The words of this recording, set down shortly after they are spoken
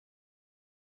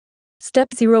Step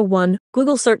 01.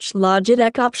 Google search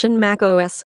Logitech Option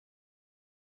macOS.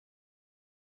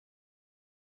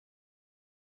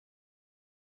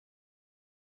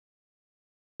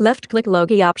 Left-click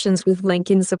Logi Options with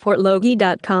link in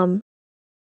supportlogi.com.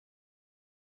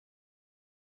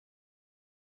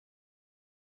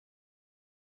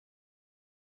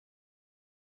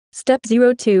 Step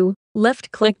 02.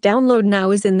 Left-click Download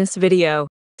Now is in this video.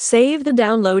 Save the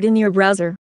download in your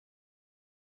browser.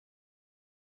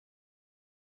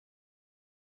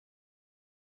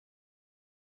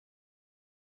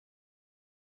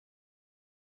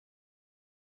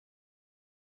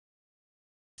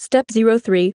 Step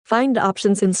 03. Find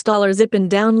Options Installer Zip in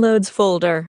Downloads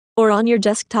folder, or on your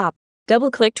desktop.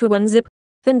 Double-click to unzip,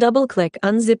 then double-click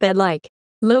Unzip Ed like.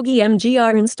 Logi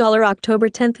MGR Installer October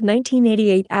 10,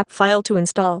 1988 app file to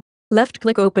install.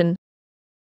 Left-click Open.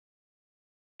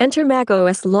 Enter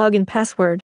macOS login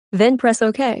password, then press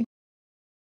OK.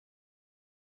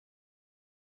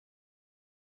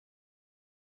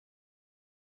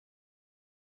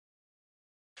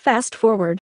 Fast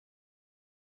forward.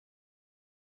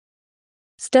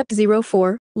 Step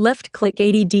 04. Left-click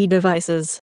ADD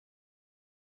devices.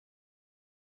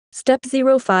 Step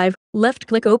 05.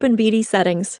 Left-click Open BD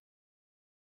settings.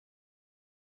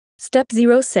 Step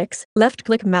 06.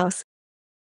 Left-click mouse.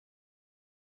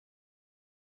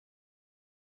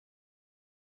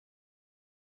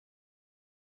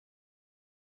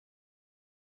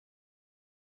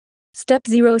 Step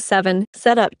 07.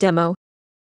 Setup demo.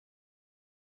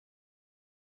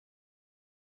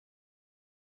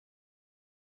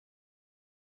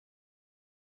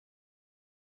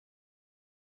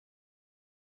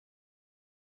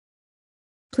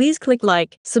 Please click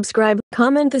like, subscribe,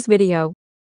 comment this video.